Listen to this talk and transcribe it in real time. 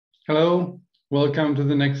Hello, welcome to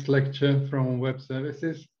the next lecture from Web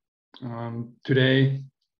Services. Today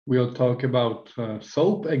we'll talk about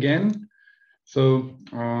SOAP again. So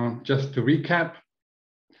just to recap,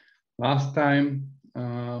 last time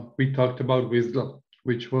we talked about WSDL,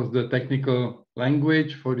 which was the technical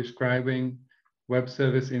language for describing web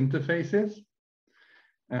service interfaces.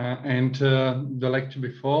 And the lecture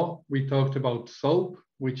before, we talked about SOAP,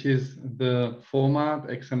 which is the format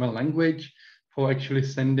XML language for actually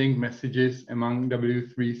sending messages among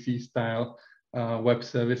W3C style web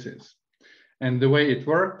services. And the way it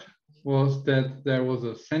worked was that there was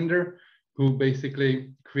a sender who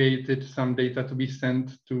basically created some data to be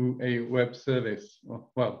sent to a web service,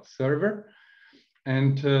 well, server.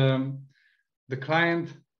 And the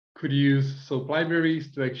client could use SOAP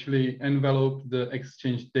libraries to actually envelope the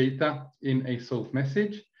exchanged data in a SOAP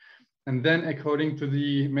message. And then according to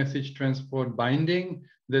the message transport binding,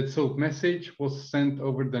 that SOAP message was sent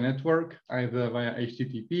over the network, either via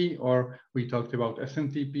HTTP, or we talked about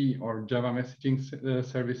SMTP or Java messaging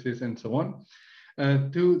services and so on,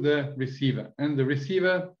 to the receiver. And the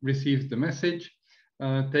receiver receives the message,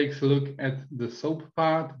 takes a look at the SOAP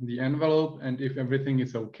part, the envelope, and if everything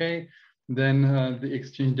is okay, then the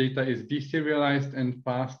exchange data is deserialized and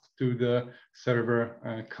passed to the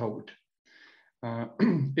server code.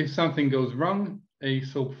 If something goes wrong, a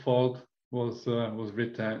SOAP fault was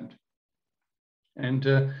returned. And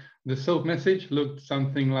the SOAP message looked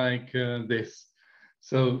something like this.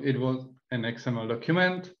 So it was an XML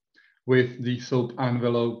document with the SOAP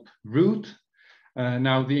envelope root.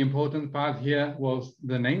 Now the important part here was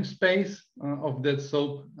the namespace of that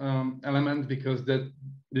SOAP element, because that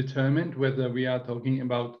determined whether we are talking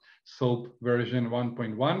about SOAP version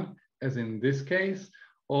 1.1, as in this case,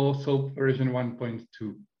 or SOAP version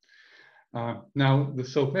 1.2. Now the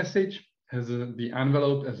SOAP message has the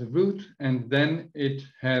envelope as a root, and then it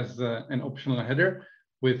has an optional header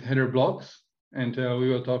with header blocks, and we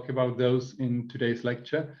will talk about those in today's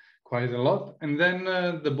lecture quite a lot. And then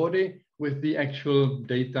the body with the actual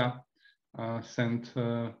data sent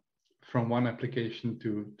from one application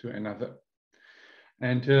to another.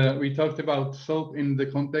 And we talked about SOAP in the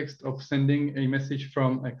context of sending a message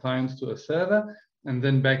from a client to a server, and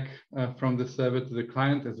then back from the server to the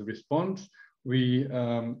client as a response. We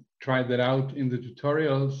tried that out in the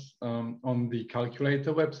tutorials on the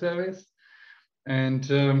calculator web service. And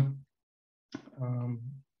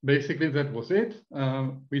basically that was it.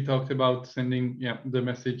 We talked about sending the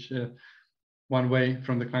message one way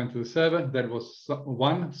from the client to the server. That was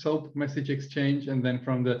one SOAP message exchange, and then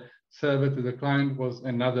from the server to the client was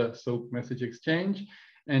another SOAP message exchange.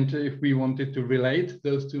 And if we wanted to relate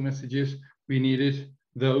those two messages, we needed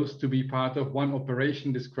those to be part of one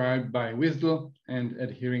operation described by WSDL and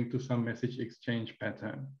adhering to some message exchange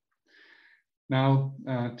pattern. Now,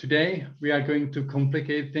 today we are going to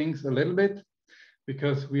complicate things a little bit,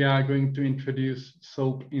 because we are going to introduce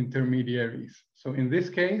SOAP intermediaries. So in this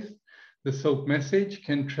case, the SOAP message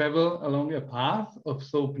can travel along a path of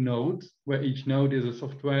SOAP nodes, where each node is a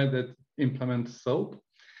software that implements SOAP.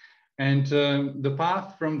 And the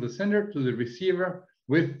path from the sender to the receiver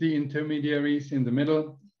with the intermediaries in the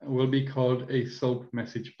middle will be called a SOAP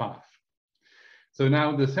message path. So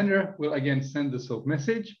now the sender will again send the SOAP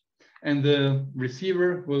message, and the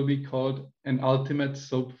receiver will be called an ultimate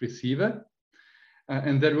SOAP receiver.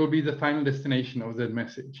 And that will be the final destination of that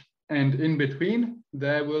message. And in between,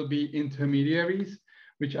 there will be intermediaries,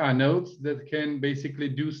 which are nodes that can basically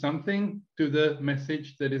do something to the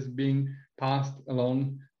message that is being passed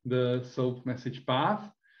along the SOAP message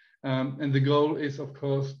path. And the goal is, of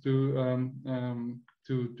course, to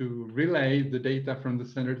relay the data from the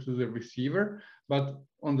sender to the receiver. But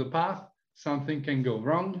on the path, something can go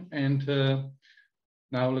wrong. And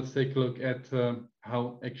now let's take a look at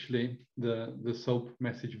how actually the SOAP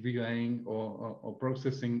message relaying or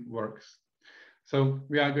processing works. So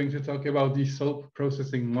we are going to talk about the SOAP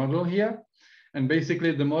processing model here. And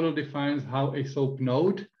basically, the model defines how a SOAP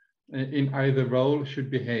node in either role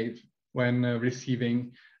should behave when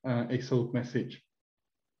receiving a SOAP message.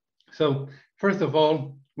 So first of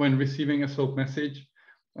all, when receiving a SOAP message,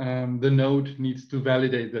 the node needs to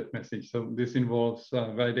validate that message. So this involves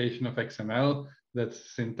validation of XML,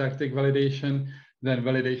 that's syntactic validation, then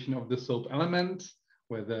validation of the SOAP elements,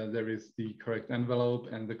 whether there is the correct envelope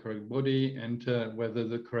and the correct body, and whether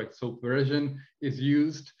the correct SOAP version is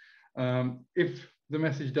used. If the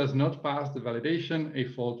message does not pass the validation,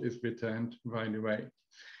 a fault is returned right away.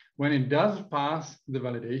 When it does pass the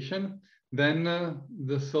validation, then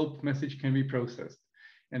the SOAP message can be processed.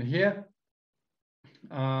 And here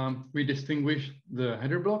we distinguish the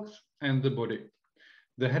header blocks and the body.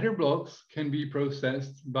 the header blocks can be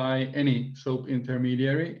processed by any SOAP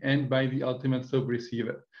intermediary and by the ultimate SOAP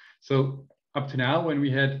receiver. So up to now, when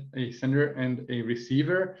we had a sender and a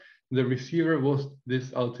receiver, the receiver was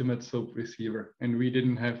this ultimate SOAP receiver, and we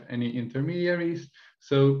didn't have any intermediaries.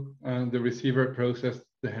 So the receiver processed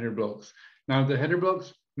the header blocks. Now the header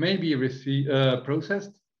blocks may be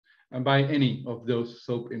processed by any of those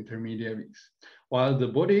SOAP intermediaries, while the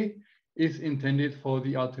body is intended for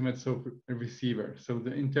the ultimate SOAP receiver. So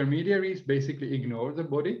the intermediaries basically ignore the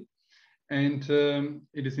body, and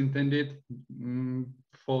it is intended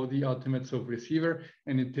for the ultimate SOAP receiver,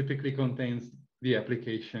 and it typically contains the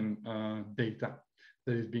application data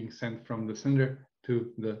that is being sent from the sender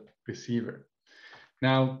to the receiver.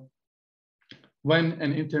 Now, when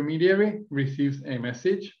an intermediary receives a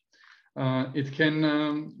message, it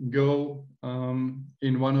can go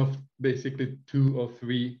in one of basically 2 or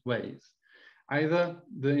 3 ways. Either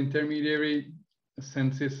the intermediary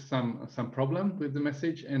senses some problem with the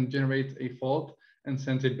message and generates a fault and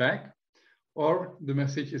sends it back, or the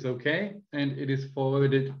message is okay and it is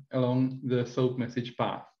forwarded along the SOAP message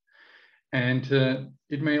path. And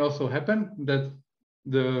it may also happen that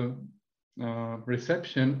the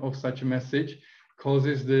reception of such a message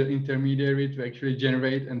causes the intermediary to actually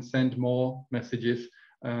generate and send more messages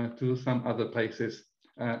to some other places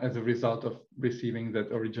as a result of receiving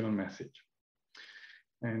that original message.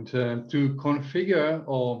 And to configure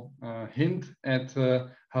or hint at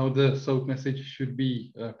how the SOAP message should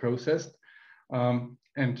be processed,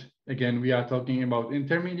 and again, we are talking about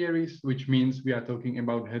intermediaries, which means we are talking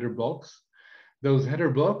about header blocks. Those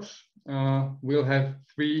header blocks will have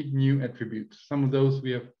 3 new attributes. Some of those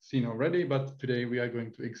we have seen already, but today we are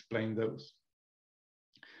going to explain those.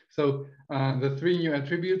 So the 3 new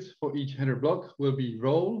attributes for each header block will be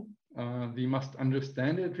role, the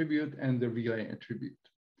mustUnderstand attribute, and the relay attribute.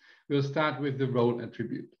 We'll start with the role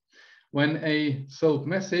attribute. When a SOAP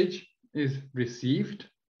message is received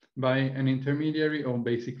by an intermediary, or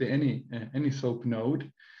basically any SOAP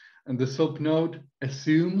node, and the SOAP node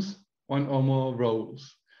assumes 1 or more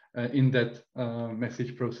roles in that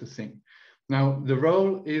message processing. Now, the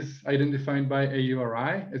role is identified by a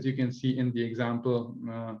URI, as you can see in the example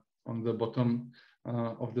on the bottom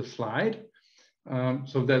of the slide.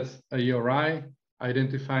 So that's a URI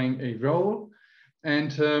identifying a role,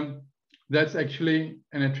 and that's actually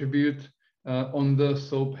an attribute on the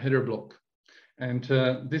SOAP header block. And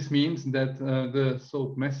this means that the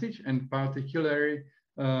SOAP message, and particularly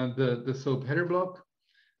the SOAP header block,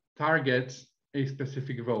 targets a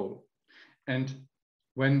specific role. And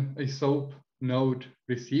when a SOAP node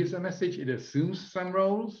receives a message, it assumes some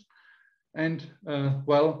roles. And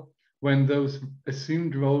well, when those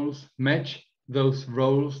assumed roles match those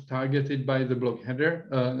roles targeted by the block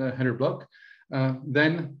header block,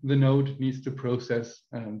 then the node needs to process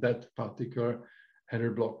that particular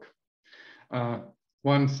header block.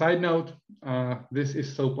 One side note, this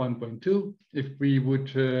is SOAP 1.2. If we would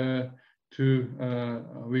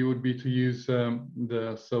be to use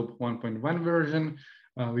the SOAP 1.1 version,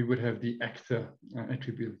 we would have the actor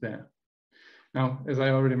attribute there. Now, as I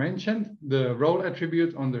already mentioned, the role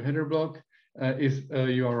attribute on the header block is a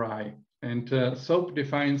URI, and SOAP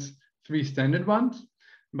defines 3 standard ones,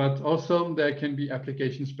 but also there can be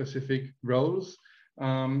application-specific roles,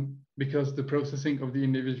 because the processing of the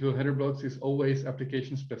individual header blocks is always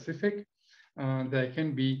application-specific. There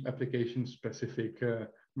can be application-specific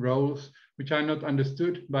roles which are not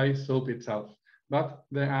understood by SOAP itself, but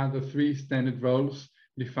there are the 3 standard roles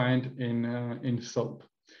defined in SOAP.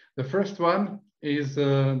 The first one is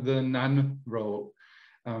the none role.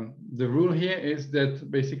 The rule here is that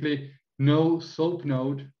basically no SOAP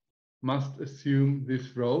node must assume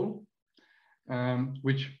this role,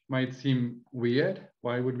 which might seem weird.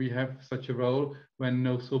 Why would we have such a role when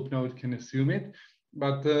no SOAP node can assume it?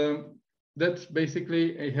 But that's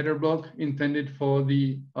basically a header block intended for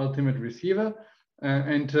the ultimate receiver.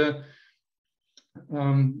 And the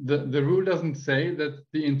rule doesn't say that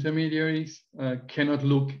the intermediaries cannot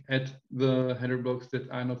look at the header blocks that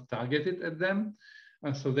are not targeted at them.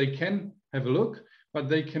 So they can have a look, but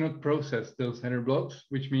they cannot process those header blocks,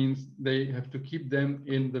 which means they have to keep them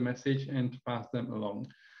in the message and pass them along.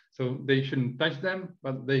 So they shouldn't touch them,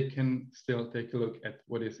 but they can still take a look at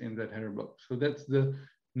what is in that header block. So that's the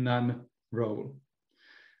none role.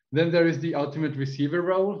 Then there is the ultimate receiver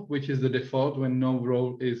role, which is the default when no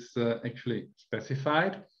role is actually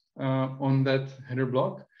specified on that header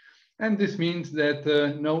block. And this means that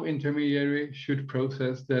no intermediary should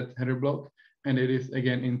process that header block, and it is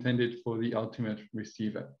again intended for the ultimate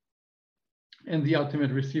receiver. And the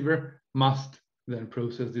ultimate receiver must then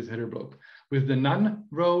process this header block. With the none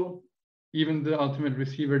role, even the ultimate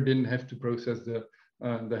receiver didn't have to process the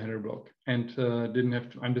header block and didn't have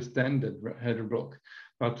to understand that header block.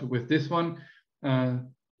 But with this one,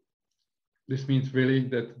 this means really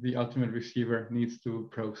that the ultimate receiver needs to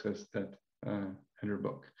process that header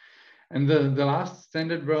block. And the last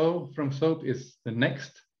standard role from SOAP is the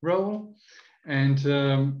next role.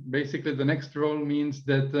 And basically the next role means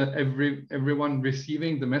that everyone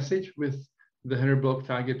receiving the message with the header block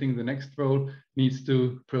targeting the next role needs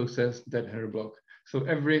to process that header block. So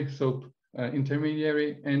every SOAP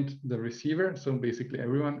intermediary and the receiver, so basically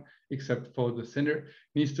everyone except for the sender,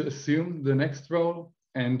 needs to assume the next role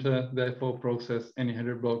and therefore process any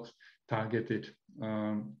header blocks targeted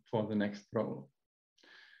for the next role.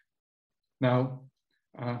 Now,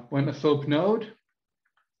 when a SOAP node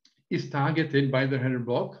is targeted by the header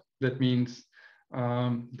block, that means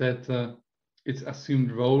that its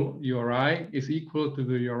assumed role URI is equal to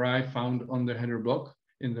the URI found on the header block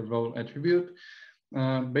in the role attribute.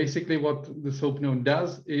 Basically, what the SOAP node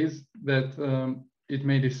does is that it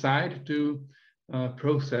may decide to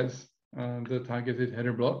process the targeted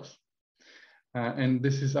header blocks. And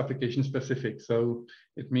this is application specific. So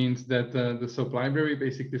it means that the SOAP library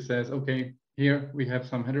basically says, okay, here we have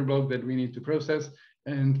some header block that we need to process,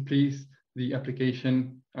 and please, the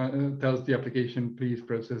application tells the application, please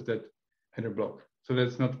process that header block. So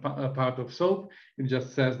that's not a part of SOAP. It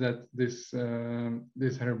just says that this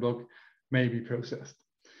header block may be processed,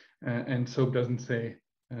 and SOAP doesn't say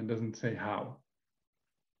how.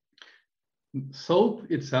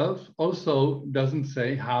 SOAP itself also doesn't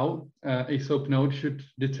say how a SOAP node should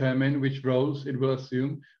determine which roles it will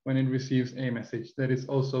assume when it receives a message. That is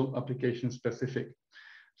also application specific.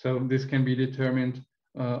 So this can be determined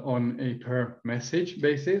on a per message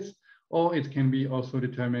basis, or it can be also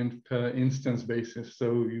determined per instance basis.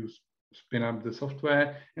 So you spin up the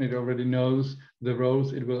software and it already knows the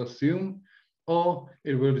roles it will assume, or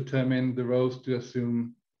it will determine the roles to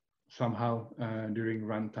assume somehow during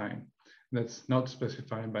runtime. That's not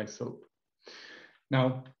specified by SOAP.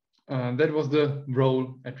 Now, that was the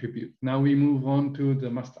role attribute. Now we move on to the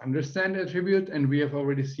mustUnderstand attribute, and we have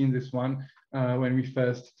already seen this one when we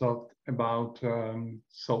first talked about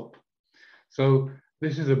SOAP. So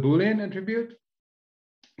this is a Boolean attribute,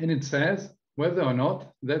 and it says whether or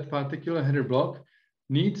not that particular header block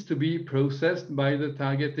needs to be processed by the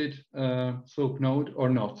targeted SOAP node or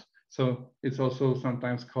not. So it's also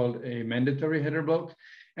sometimes called a mandatory header block.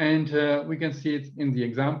 And we can see it in the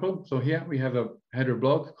example. So here we have a header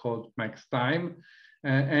block called max time,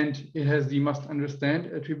 and it has the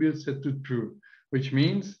mustUnderstand attribute set to true, which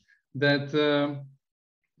means that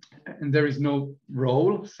and there is no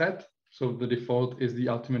role set. So the default is the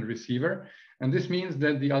ultimate receiver. And this means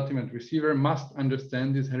that the ultimate receiver must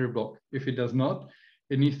understand this header block. If it does not,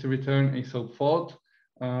 it needs to return a SOAP fault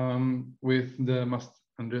with the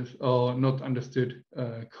not understood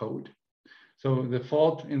code. So the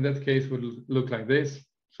fault in that case would look like this.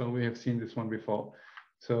 So we have seen this one before.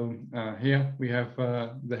 So here we have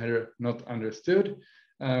the header not understood.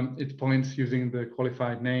 It points using the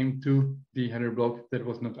qualified name to the header block that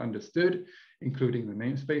was not understood, including the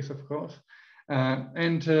namespace, of course.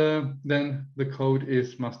 And then the code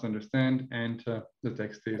is mustUnderstand, and the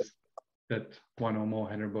text is that one or more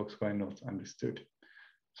header blocks were not understood.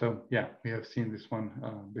 So yeah, we have seen this one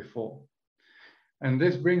before. And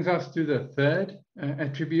this brings us to the third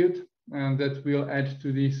attribute that we'll add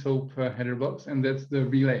to the SOAP header blocks, and that's the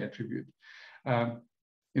relay attribute.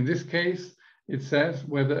 In this case, it says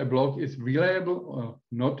whether a block is reliable or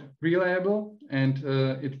not reliable, and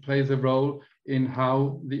it plays a role in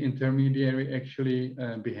how the intermediary actually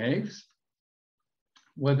behaves,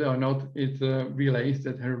 whether or not it relays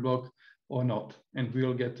that header block or not. And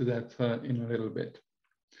we'll get to that in a little bit.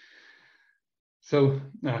 So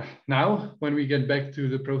now, when we get back to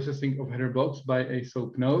the processing of header blocks by a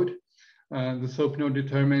SOAP node, the SOAP node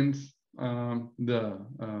determines the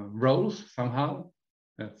roles somehow.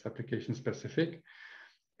 That's application specific.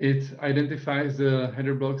 It identifies the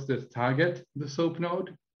header blocks that target the SOAP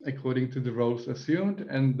node according to the roles assumed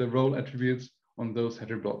and the role attributes on those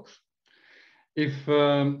header blocks. If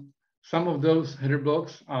some of those header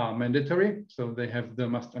blocks are mandatory, so they have the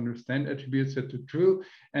mustUnderstand attribute set to true,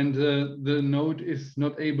 and the node is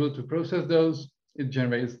not able to process those, it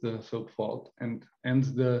generates the SOAP fault and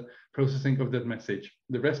ends the processing of that message.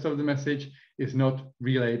 The rest of the message is not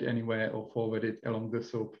relayed anywhere or forwarded along the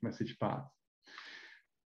SOAP message path.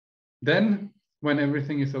 Then, when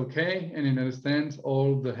everything is okay and it understands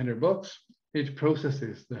all the header blocks, it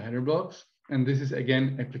processes the header blocks, and this is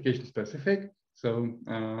again application specific. So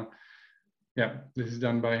yeah, this is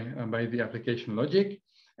done by the application logic,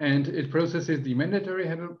 and it processes the mandatory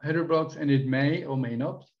header blocks, and it may or may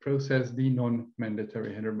not process the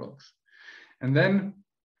non-mandatory header blocks. And then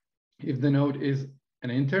if the node is an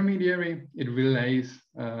intermediary, it relays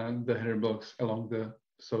the header blocks along the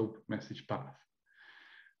SOAP message path.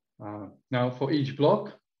 Now for each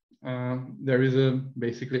block, there is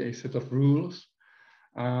basically a set of rules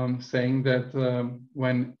saying that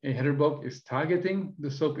when a header block is targeting the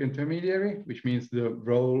SOAP intermediary, which means the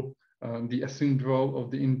role, the assumed role of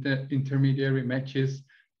the intermediary matches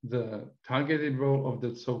the targeted role of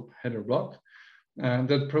the SOAP header block,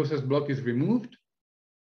 that process block is removed,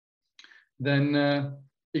 then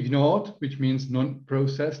ignored, which means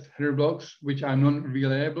non-processed header blocks, which are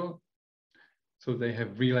non-relayable, so they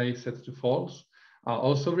have relay set to false, are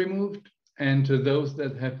also removed, and those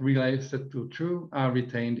that have relay set to true are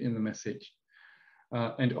retained in the message.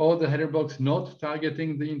 And all the header blocks not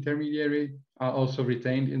targeting the intermediary are also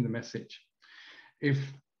retained in the message. If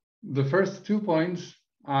the first 2 points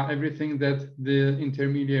are everything that the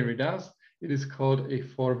intermediary does, it is called a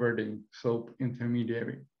forwarding SOAP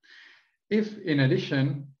intermediary. If in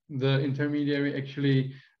addition, the intermediary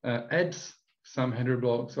actually adds some header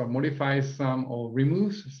blocks or modifies some or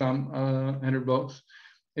removes some header blocks,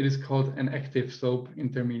 it is called an active SOAP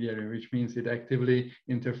intermediary, which means it actively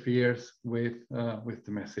interferes with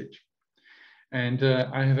the message. And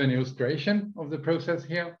I have an illustration of the process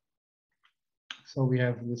here. So we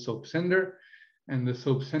have the SOAP sender, and the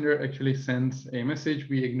SOAP sender actually sends a message.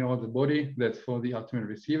 We ignore the body, that's for the ultimate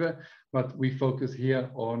receiver, but we focus here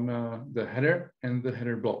on the header and the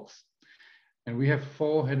header blocks. And we have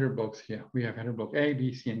 4 header blocks here. We have header block A,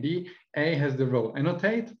 B, C, and D. A has the role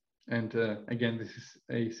annotate. And again, this is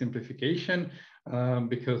a simplification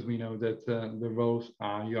because we know that the roles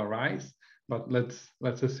are URIs, but let's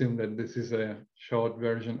assume that this is a short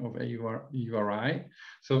version of a URI.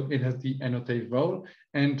 So it has the annotate role,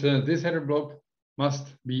 and this header block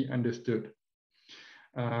must be understood.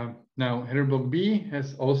 Now, header block B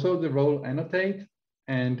has also the role annotate,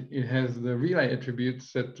 and it has the relay attribute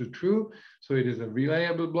set to true, so it is a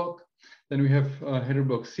relayable block. Then we have header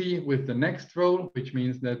block C with the next role, which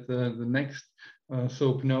means that the next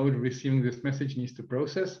SOAP node receiving this message needs to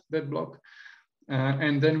process that block.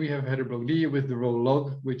 And then we have header block D with the role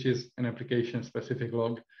log, which is an application-specific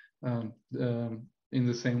log in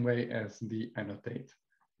the same way as the annotate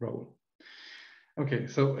role. Okay,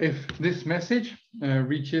 so if this message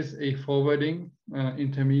reaches a forwarding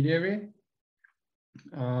intermediary,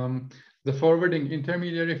 the forwarding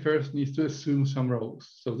intermediary first needs to assume some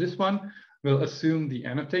roles. So this one will assume the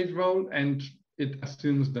annotate role, and it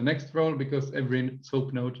assumes the next role because every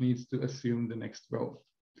SOAP node needs to assume the next role.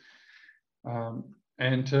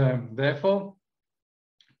 Therefore,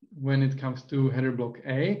 when it comes to header block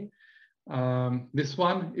A, this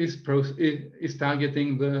one is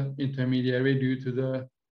targeting the intermediary due to the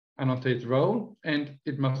annotate role, and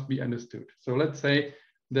it must be understood. So let's say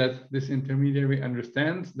that this intermediary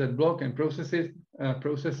understands that block and processes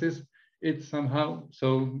it somehow.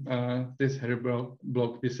 So this header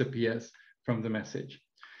block disappears from the message.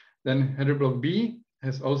 Then header block B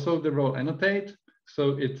has also the role annotate.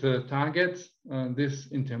 So it targets this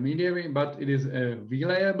intermediary, but it is a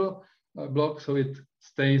relayable block. So it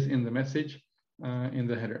stays in the message in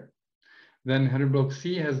the header. Then header block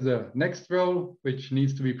C has the next role, which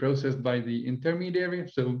needs to be processed by the intermediary.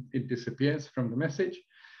 So it disappears from the message.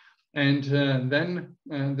 And then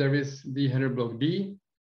there is the header block D,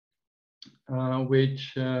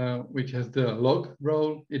 which has the log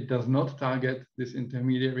role. It does not target this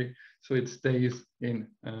intermediary, so it stays in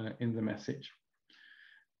the message.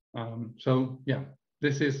 So yeah,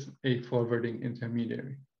 this is a forwarding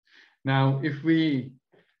intermediary. Now, if we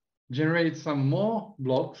generate some more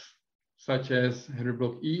blocks, such as header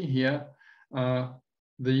block E here,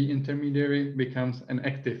 the intermediary becomes an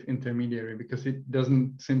active intermediary because it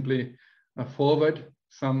doesn't simply forward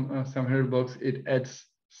some header blocks, it adds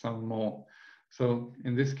some more. So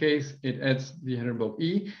in this case, it adds the header block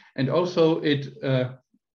E, and also it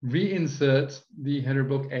reinserts the header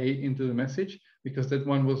block A into the message because that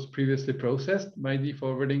one was previously processed by the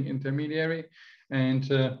forwarding intermediary, and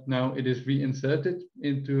now it is reinserted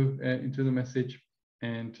into the message.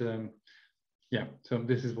 And yeah, so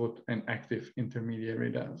this is what an active intermediary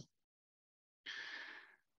does.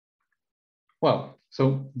 Well,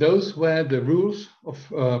 so those were the rules of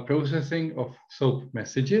processing of SOAP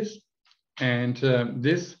messages. And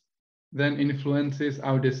this then influences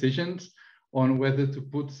our decisions on whether to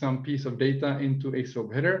put some piece of data into a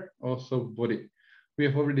SOAP header or SOAP body. We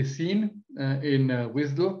have already seen in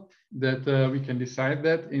WSDL that we can decide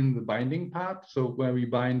that in the binding part, so where we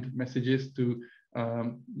bind messages to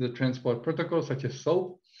the transport protocol such as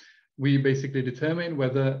SOAP. we basically determine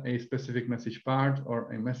whether a specific message part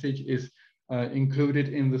or a message is included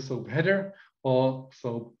in the SOAP header or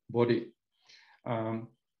SOAP body.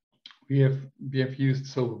 We have used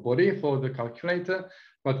SOAP body for the calculator,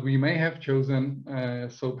 but we may have chosen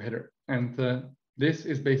SOAP header. And this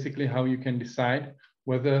is basically how you can decide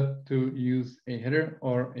whether to use a header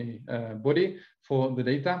or a body for the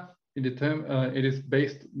data. It is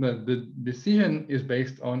based, the decision is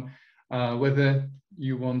based on whether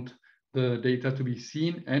you want the data to be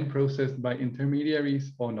seen and processed by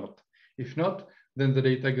intermediaries or not. If not, then the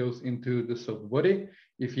data goes into the SOAP body.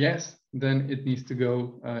 If yes, then it needs to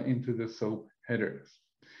go into the SOAP headers.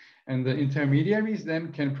 And the intermediaries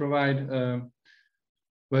then can provide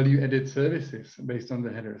value-added services based on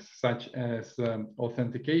the headers, such as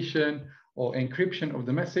authentication or encryption of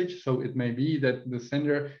the message. So it may be that the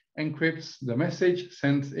sender encrypts the message,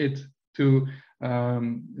 sends it to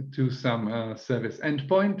some service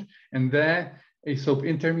endpoint, and there a SOAP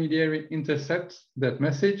intermediary intercepts that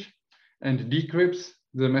message and decrypts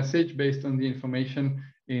the message based on the information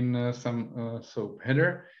in some SOAP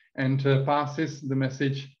header, and passes the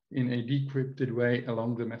message in a decrypted way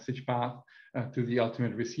along the message path to the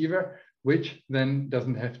ultimate receiver, which then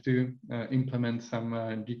doesn't have to implement some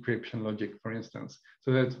decryption logic, for instance.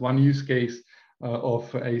 So that's one use case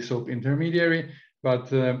of a SOAP intermediary,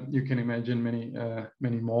 but you can imagine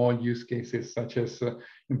many more use cases, such as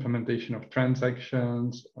implementation of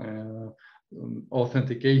transactions,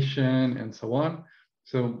 authentication, and so on.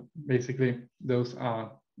 So basically, those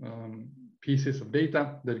are pieces of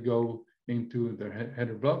data that go into the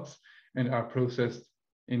header blocks and are processed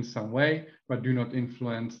in some way, but do not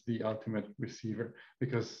influence the ultimate receiver,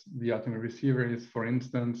 because the ultimate receiver is, for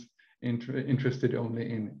instance, interested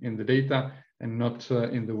only in the data and not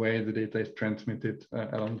in the way the data is transmitted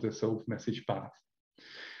along the SOAP message path.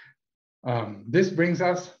 This brings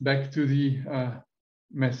us back to the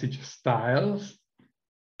message styles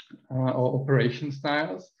or operation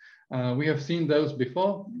styles. We have seen those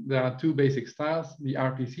before. There are two basic styles, the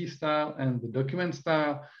RPC style and the document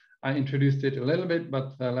style. I introduced it a little bit,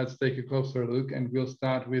 but let's take a closer look, and we'll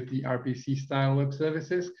start with the RPC style web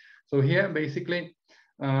services. So here, basically,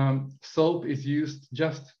 SOAP is used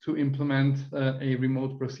just to implement a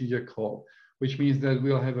remote procedure call, which means that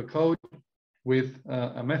we'll have a code with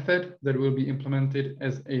a method that will be implemented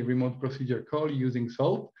as a remote procedure call using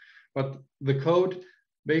SOAP. But the code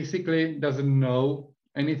basically doesn't know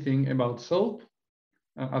anything about SOAP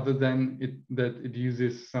other than that it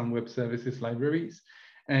uses some web services libraries.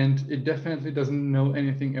 And it definitely doesn't know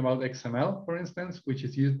anything about XML, for instance, which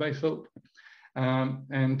is used by SOAP.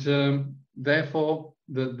 Therefore,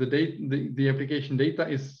 the application data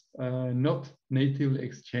is not natively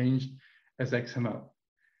exchanged as XML.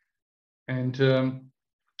 And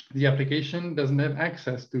the application doesn't have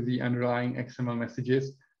access to the underlying XML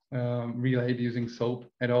messages relayed using SOAP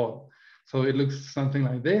at all. So it looks something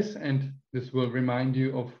like this, and this will remind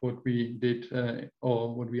you of what we did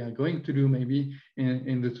or what we are going to do maybe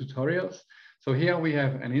in the tutorials. So here we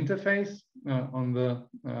have an interface on the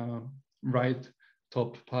right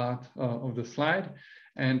top part of the slide.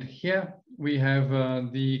 And here we have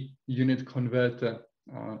the unit converter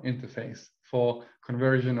interface for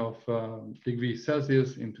conversion of degrees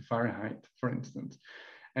Celsius into Fahrenheit, for instance.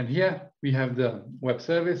 And here we have the web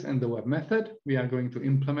service and the web method. We are going to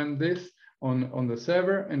implement this on the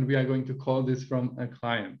server, and we are going to call this from a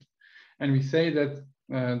client. And we say that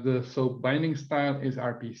the SOAP binding style is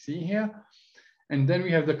RPC here. And then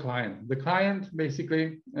we have the client. The client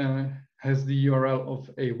basically has the URL of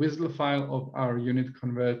a WSDL file of our unit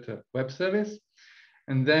converter web service.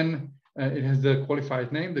 And then it has the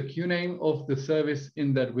qualified name, the queue name of the service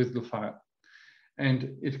in that WSDL file.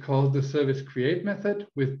 And it calls the service create method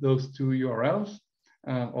with those two URLs,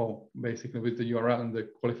 or basically with the URL and the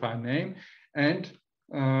qualified name. And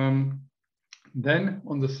then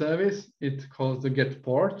on the service, it calls the get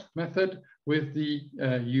port method with the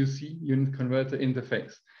UC, unit converter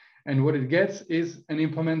interface. And what it gets is an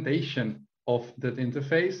implementation of that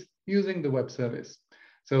interface using the web service.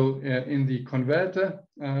 So in the converter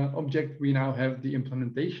object, we now have the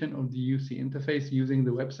implementation of the UC interface using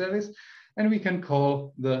the web service, and we can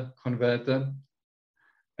call the converter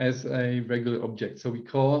as a regular object. So we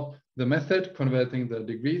call the method converting the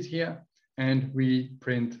degrees here, and we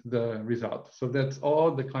print the result. So that's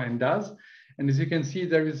all the client does. And as you can see,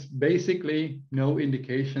 there is basically no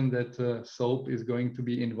indication that SOAP is going to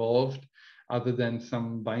be involved other than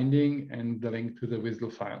some binding and the link to the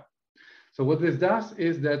WSDL file. So what this does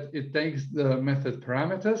is that it takes the method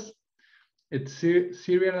parameters, it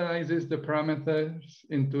serializes the parameters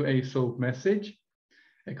into a SOAP message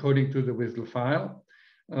according to the WSDL file.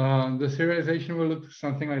 the serialization will look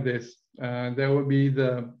something like this. There will be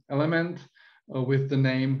the element with the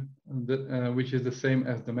name, which is the same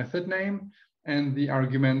as the method name, and the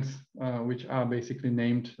arguments, which are basically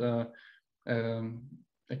named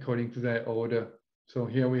according to their order. So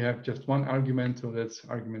here we have just one argument, so that's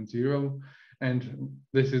argument 0. And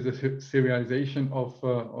this is the serialization of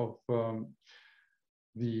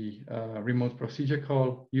the remote procedure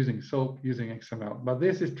call using SOAP, using XML. But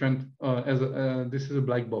this is this is a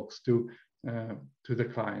black box to the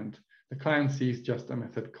client. The client sees just a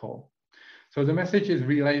method call. So the message is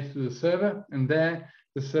relayed to the server, and there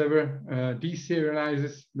the server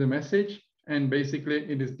deserializes the message, and basically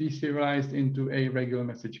it is deserialized into a regular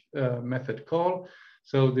message method call.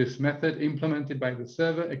 So this method implemented by the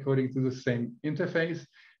server according to the same interface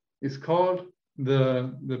is called.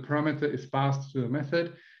 The parameter is passed to the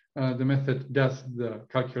method. The method does the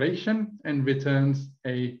calculation and returns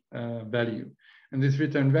a value. And this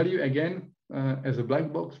return value, again, as a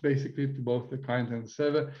black box, basically to both the client and the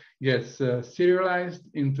server, gets serialized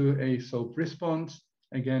into a SOAP response,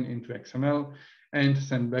 again into XML, and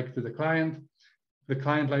sent back to the client. The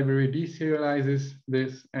client library deserializes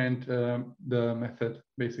this, and the method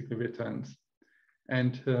basically returns.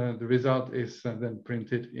 And the result is then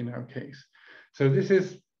printed in our case. So this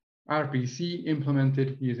is RPC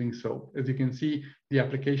implemented using SOAP. As you can see, the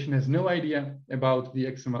application has no idea about the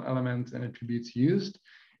XML elements and attributes used.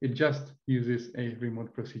 It just uses a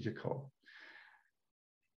remote procedure call.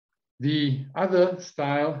 The other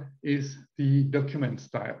style is the document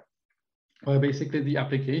style, where basically the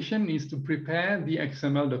application needs to prepare the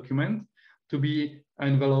XML document to be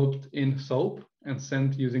enveloped in SOAP and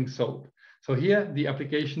sent using SOAP. So here the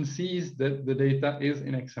application sees that the data is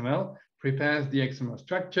in XML, prepares the XML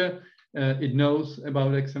structure, it knows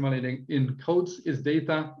about XML, it encodes its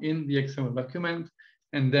data in the XML document,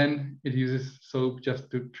 and then it uses SOAP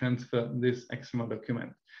just to transfer this XML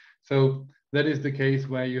document. So that is the case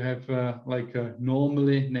where you have like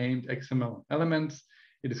normally named XML elements.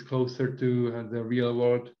 It is closer to the real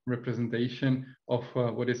world representation of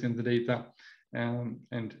what is in the data.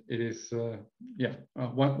 And it is,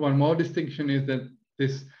 one more distinction is that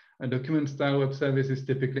this document style web service is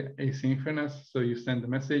typically asynchronous. So you send a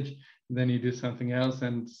message, then you do something else,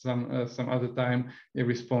 and some other time a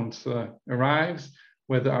response arrives,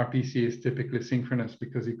 where the RPC is typically synchronous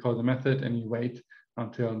because you call the method and you wait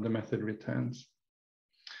until the method returns.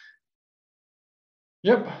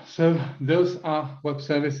 Yep, so those are web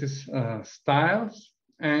services styles.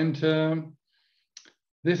 And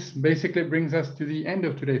this basically brings us to the end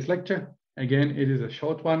of today's lecture. Again, it is a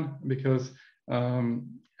short one because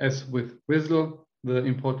as with WSDL, the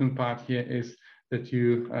important part here is that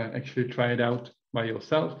you actually try it out by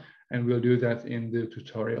yourself, and we'll do that in the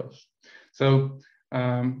tutorials. So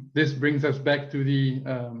this brings us back to the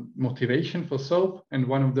motivation for SOAP, and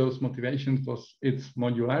one of those motivations was its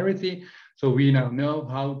modularity. So we now know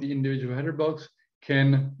how the individual header blocks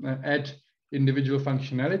can add individual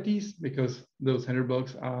functionalities, because those header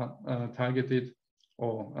blocks are targeted,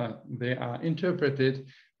 or they are interpreted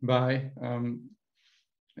by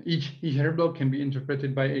each header block can be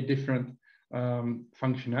interpreted by a different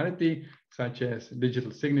functionality, such as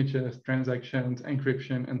digital signatures, transactions,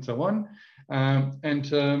 encryption, and so on.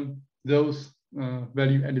 Those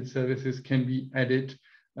value-added services can be added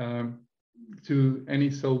to any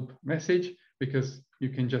SOAP message, because you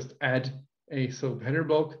can just add a SOAP header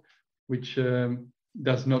block, which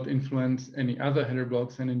does not influence any other header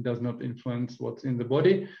blocks, and it does not influence what's in the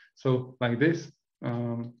body. So like this,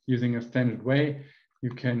 using a standard way, you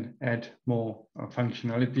can add more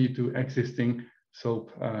functionality to existing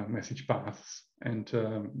SOAP message paths and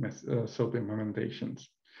SOAP implementations.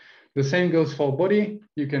 The same goes for body.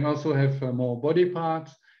 You can also have more body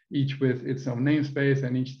parts, each with its own namespace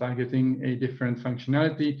and each targeting a different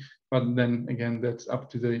functionality. But then again, that's up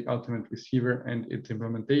to the ultimate receiver and its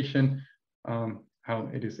implementation, how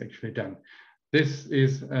it is actually done. This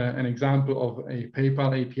is an example of a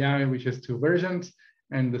PayPal API, which has 2 versions,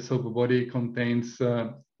 and the SOAP body contains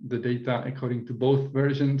the data according to both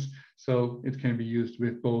versions. So it can be used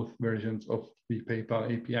with both versions of the PayPal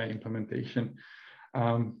API implementation.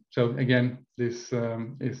 So again, this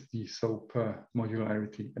is the SOAP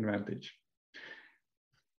modularity advantage.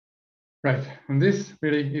 Right, and this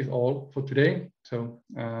really is all for today. So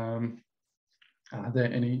are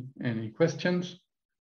there any questions?